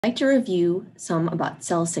I'd like to review some about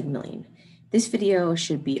cell signaling. This video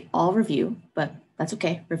should be all review, but that's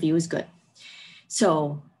okay, review is good.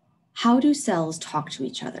 So how do cells talk to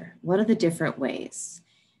each other? What are the different ways?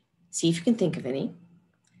 See if you can think of any.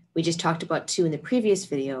 We just talked about two in the previous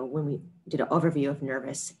video when we did an overview of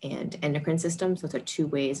nervous and endocrine systems. Those are two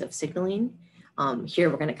ways of signaling. Here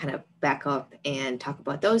we're going to kind of back up and talk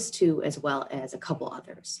about those two as well as a couple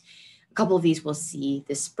others. A couple of these we'll see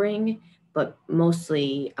this spring, but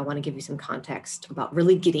mostly I want to give you some context about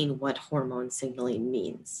really getting what hormone signaling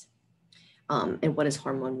means. And what does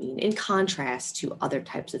hormone mean in contrast to other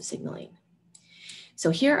types of signaling. So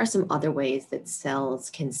here are some other ways that cells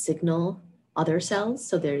can signal other cells.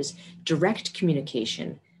 So there's direct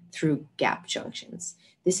communication through gap junctions.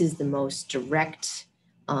 This is the most direct,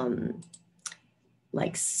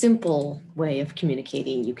 simple way of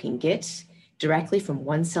communicating you can get directly from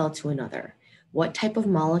one cell to another. What type of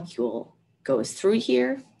molecule goes through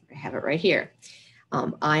here? I have it right here.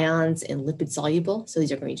 Ions and lipid soluble. So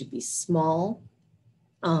these are going to be small.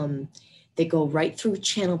 They go right through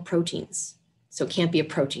channel proteins. So it can't be a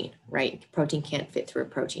protein, right? Protein can't fit through a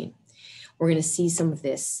protein. We're going to see some of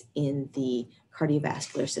this in the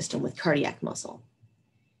cardiovascular system with cardiac muscle.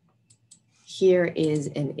 Here is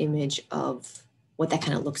an image of what that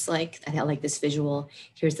kind of looks like. I like this visual.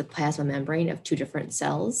 Here's the plasma membrane of two different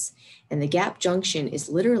cells. And the gap junction is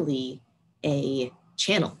literally a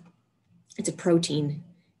channel. It's a protein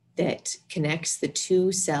that connects the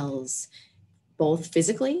two cells, both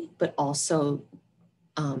physically, but also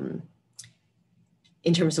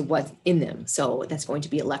in terms of what's in them. So that's going to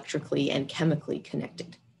be electrically and chemically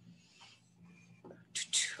connected.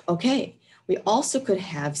 Okay, we also could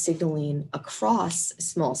have signaling across a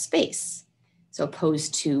small space. So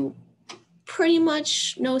opposed to pretty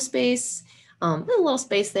much no space, a little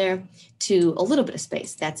space there, to a little bit of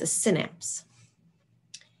space. That's a synapse.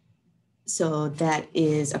 So that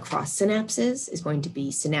is across synapses is going to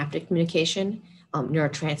be synaptic communication.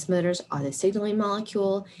 Neurotransmitters are the signaling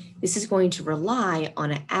molecule. This is going to rely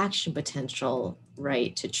on an action potential,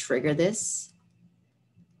 right, to trigger this.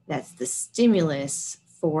 That's the stimulus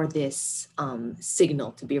for this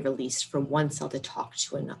signal to be released from one cell to talk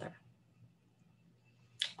to another.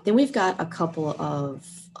 Then we've got a couple of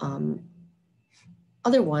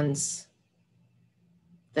other ones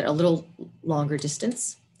that are a little longer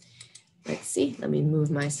distance. Let's see, let me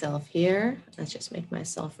move myself here. Let's just make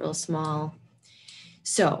myself real small.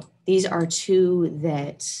 So these are two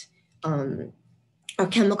that are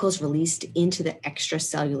chemicals released into the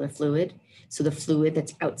extracellular fluid. So the fluid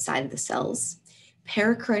that's outside of the cells.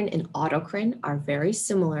 Paracrine and autocrine are very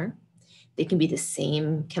similar. They can be the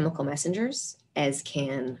same chemical messengers as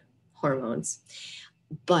can hormones,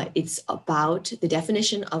 but it's about the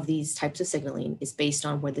definition of these types of signaling is based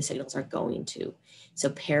on where the signals are going to. So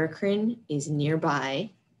paracrine is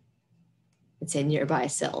nearby, let's say nearby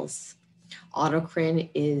cells. Autocrine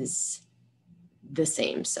is the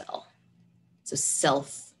same cell. So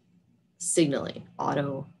self-signaling,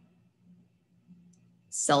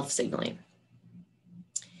 self-signaling.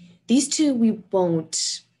 These two we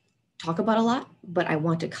won't talk about a lot, but I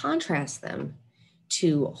want to contrast them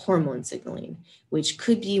to hormone signaling, which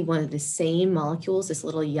could be one of the same molecules, this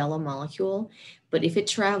little yellow molecule, but if it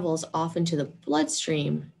travels off into the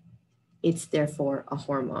bloodstream, it's therefore a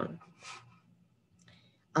hormone.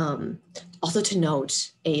 Also to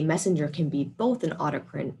note, a messenger can be both an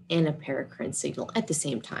autocrine and a paracrine signal at the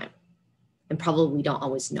same time. And probably we don't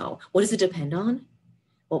always know. What does it depend on?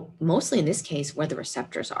 Well, mostly in this case, where the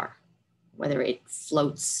receptors are, whether it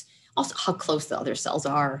floats, also how close the other cells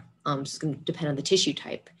are. It's going to depend on the tissue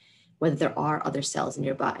type, whether there are other cells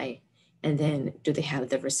nearby, and then do they have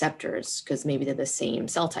the receptors, because maybe they're the same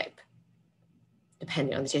cell type,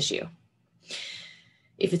 depending on the tissue.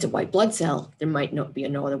 If it's a white blood cell, there might be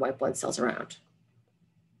no other white blood cells around,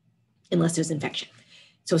 unless there's infection.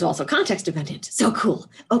 So it's also context dependent. So cool.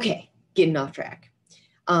 Okay, getting off track.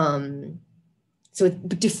 So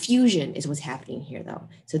diffusion is what's happening here though.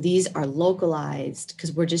 So these are localized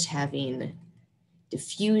because we're just having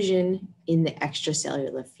diffusion in the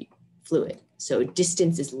extracellular fluid. So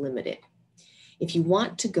distance is limited. If you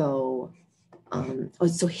want to go,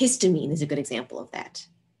 so histamine is a good example of that.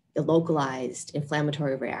 The localized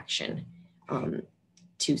inflammatory reaction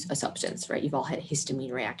to a substance, right? You've all had a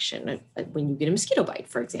histamine reaction when you get a mosquito bite,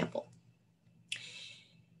 for example.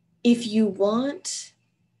 If you want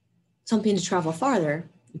something to travel farther,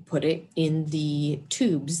 you put it in the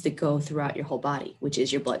tubes that go throughout your whole body, which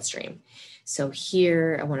is your bloodstream. So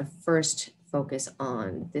here, I want to first focus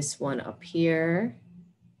on this one up here.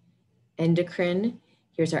 Endocrine,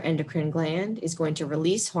 here's our endocrine gland, is going to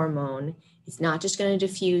release hormone. It's not just going to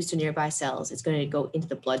diffuse to nearby cells. It's going to go into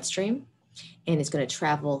the bloodstream, and it's going to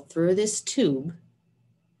travel through this tube.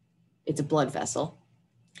 It's a blood vessel,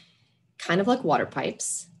 kind of like water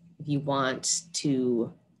pipes. If you want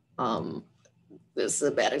to, this is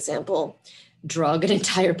a bad example, drug an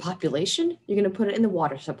entire population, you're going to put it in the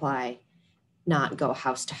water supply, not go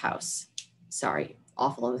house to house. Sorry,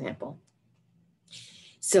 awful example.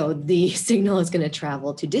 So the signal is going to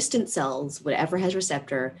travel to distant cells, whatever has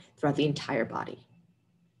receptor, throughout the entire body.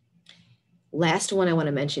 Last one I want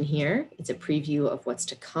to mention here, it's a preview of what's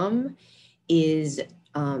to come, is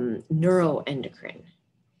neuroendocrine.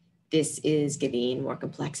 This is getting more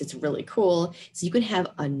complex. It's really cool. So you can have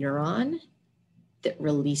a neuron that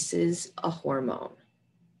releases a hormone.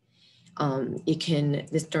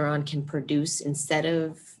 This neuron can produce, instead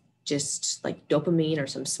of just like dopamine or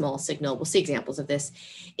some small signal, we'll see examples of this,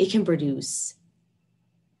 it can produce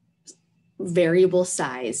variable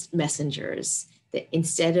sized messengers that,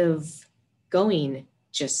 instead of going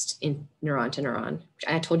just in neuron to neuron, which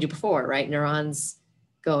I told you before, right? Neurons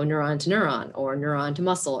go neuron to neuron, or neuron to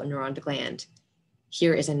muscle, or neuron to gland.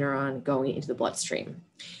 Here is a neuron going into the bloodstream.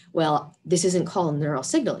 Well, this isn't called neural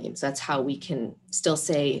signaling, so that's how we can still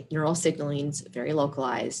say neural signaling's very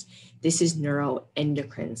localized. This is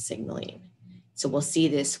neuroendocrine signaling. So we'll see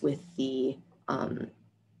this with the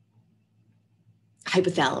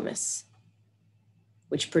hypothalamus,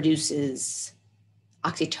 which produces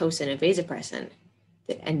oxytocin and vasopressin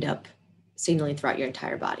that end up signaling throughout your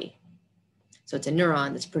entire body. So it's a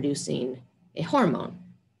neuron that's producing a hormone.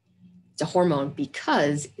 It's a hormone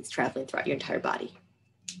because it's traveling throughout your entire body.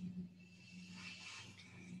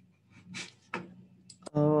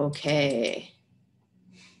 Okay.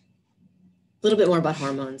 A little bit more about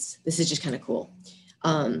hormones. This is just kind of cool.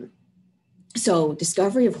 So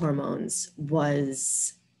discovery of hormones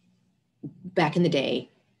was, back in the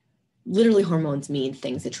day, literally hormones mean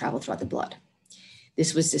things that travel throughout the blood.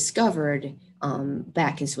 This was discovered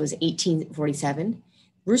back, this was 1847.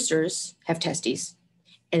 Roosters have testes,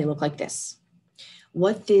 and they look like this.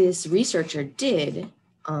 What this researcher did,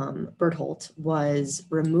 Berthold, was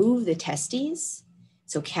remove the testes,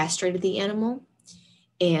 so castrated the animal,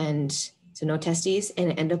 and so no testes,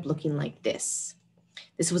 and it ended up looking like this.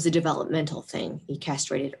 This was a developmental thing. He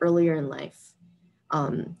castrated earlier in life.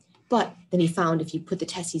 But then he found if you put the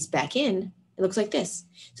testes back in, it looks like this.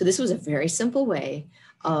 So this was a very simple way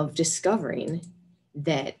of discovering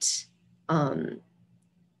that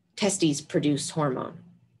testes produce hormone.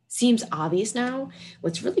 Seems obvious now.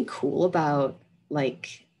 What's really cool about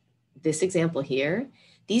like this example here,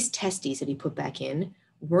 these testes that he put back in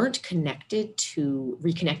weren't reconnected to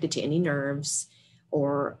any nerves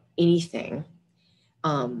or anything.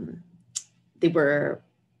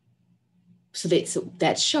 So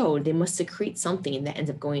that showed they must secrete something that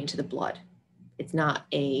ends up going into the blood. It's not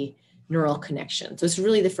a neural connection. So it's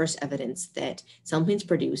really the first evidence that something's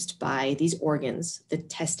produced by these organs, the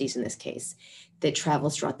testes in this case, that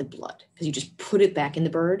travels throughout the blood. Because you just put it back in the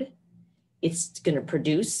bird, it's going to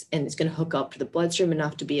produce, and it's going to hook up to the bloodstream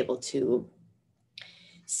enough to be able to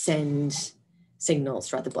send signals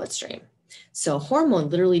throughout the bloodstream. So hormone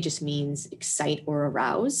literally just means excite or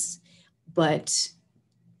arouse, but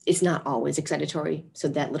it's not always excitatory. So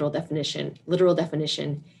that literal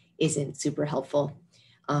definition isn't super helpful.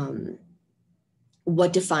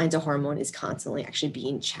 What defines a hormone is constantly actually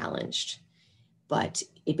being challenged, but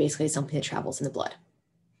it basically is something that travels in the blood.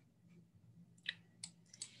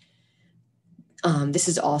 This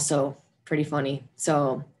is also pretty funny.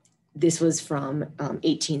 So this was from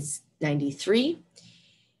 1893.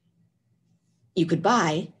 You could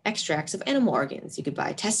buy extracts of animal organs. You could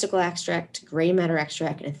buy testicle extract, gray matter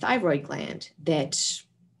extract, and a thyroid gland that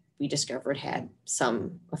we discovered had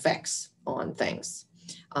some effects on things.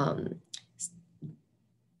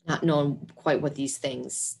 Not known quite what these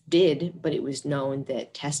things did, but it was known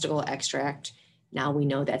that testicle extract, now we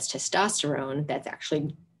know that's testosterone, that's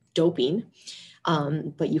actually doping,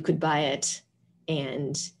 but you could buy it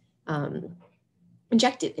and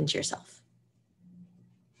inject it into yourself.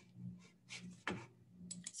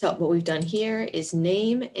 So what we've done here is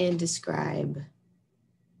name and describe.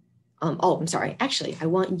 I'm sorry. Actually, I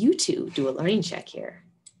want you to do a learning check here.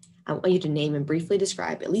 I want you to name and briefly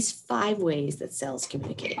describe at least 5 ways that cells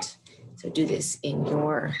communicate. So do this in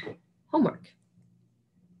your homework.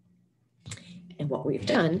 And what we've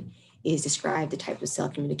done is describe the type of cell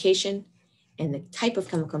communication and the type of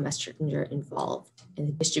chemical messenger involved and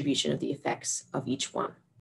the distribution of the effects of each one.